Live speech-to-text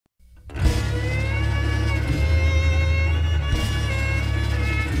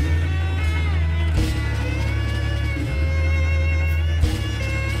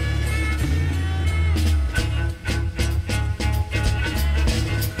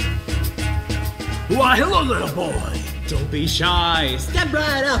Why, hello, little boy. Don't be shy. Step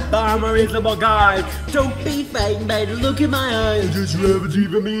right up, I'm a reasonable guy. Don't be frightened, baby. Look in my eyes. Just grab a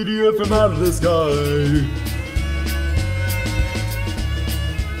TV media from out of the sky.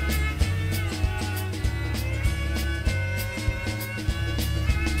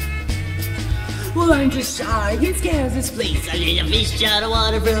 Well, I'm just shy, it scares his fleece. I need a fish out of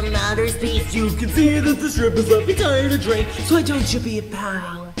water from outer space. You can see that the shrimp is left me tired to drink. So why don't you be a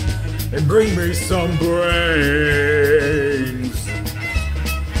pal and bring me some brains?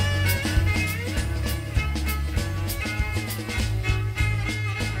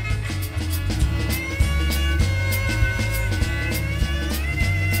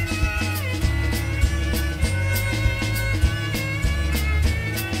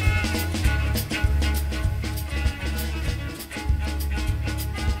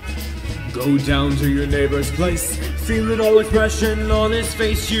 Go down to your neighbor's place, see little expression on his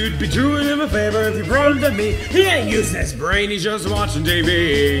face. You'd be doing him a favor if you brought him to me. He ain't using his brain, he's just watching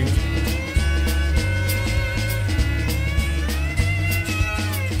TV.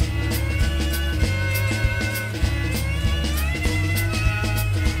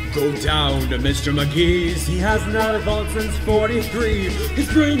 Go down to Mr. McGee's, he hasn't had a thought since 43.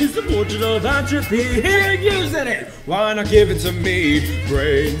 His brain is the portrait of atrophy, he ain't using it, why not give it to me?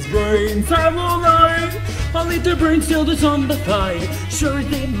 Brains, brains, I will lie, I'll leave their brains still to zombified. Sure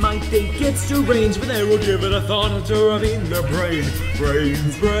they might think it's deranged, but they will give it a thought after I've eaten their brain.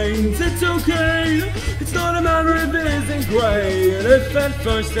 Brains, brains, it's okay, it's not a matter if it isn't grey. And if at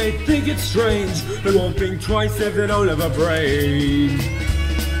first they think it's strange, they won't think twice if they don't have a brain.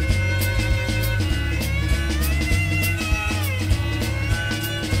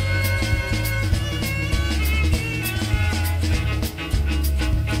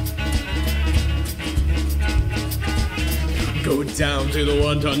 Go down to the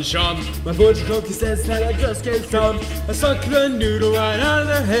one-ton shop. My fortune cookie says that I just can't stop. I suck the noodle right out of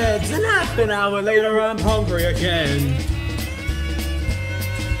their heads, and half an hour later I'm hungry again.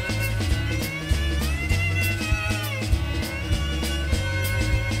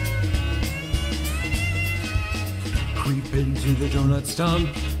 Creep into the donut stump,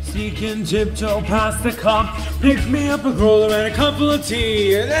 sneak and tiptoe past the cup, pick me up a growler and a couple of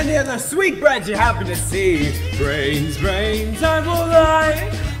tea, and any other sweet bread you happen to see. Brains, brains, I will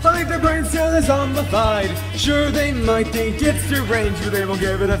lie, I'll leave their brains till they're zombified. Sure they might think it's deranged, but they won't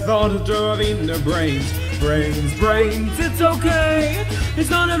give it a thought after I've eaten their brains. Brains, brains, it's okay, it's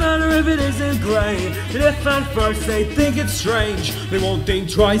not a matter if it isn't grey. And if at first they think it's strange, they won't think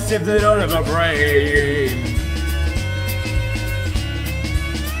twice if they don't have a brain.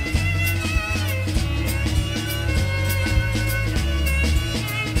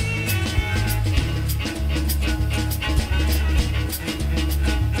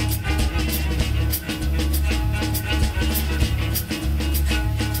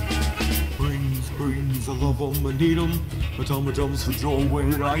 I love 'em, I need 'em, but all my drums for Joe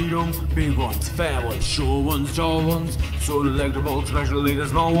when I eat 'em. Big ones, fair ones, short ones, tall ones, so delectable, especially the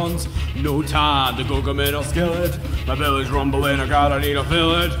small ones. No time to cook 'em in a skillet, my belly's rumbling, I gotta need to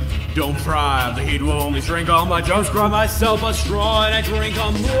fill it. Don't fry, the heat will only shrink all my drums, cry myself a straw and I drink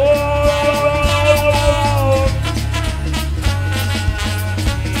 'em more.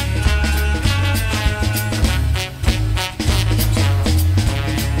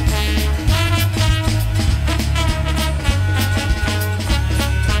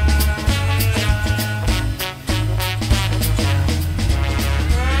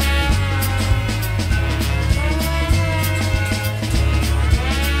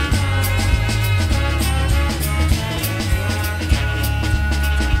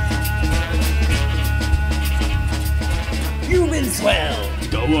 You've been swell to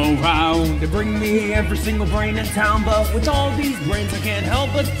go around to bring me every single brain in town, but with all these brains I can't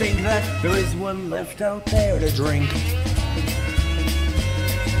help but think that there is one left out there to drink.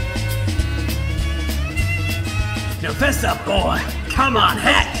 Now fess up, boy, come on,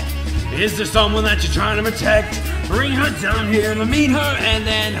 heck! Is there someone that you're trying to protect? Bring her down here to meet her, and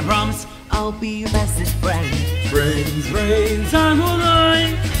then I promise I'll be your bestest friend. Brains, brains, I will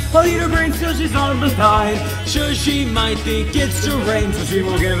lie, I'll eat her brains till she's on the thigh. Sure she might think it's deranged, so she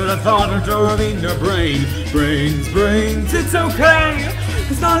will give it a thought until I've eaten her brain. Brains, brains, it's okay,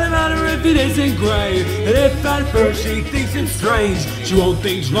 it's not a matter if it isn't grey. And if at first she thinks it's strange, she won't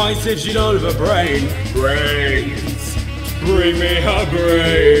think twice if she don't have a brain. Brains, bring me her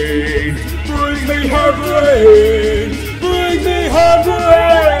brain, bring me her brain.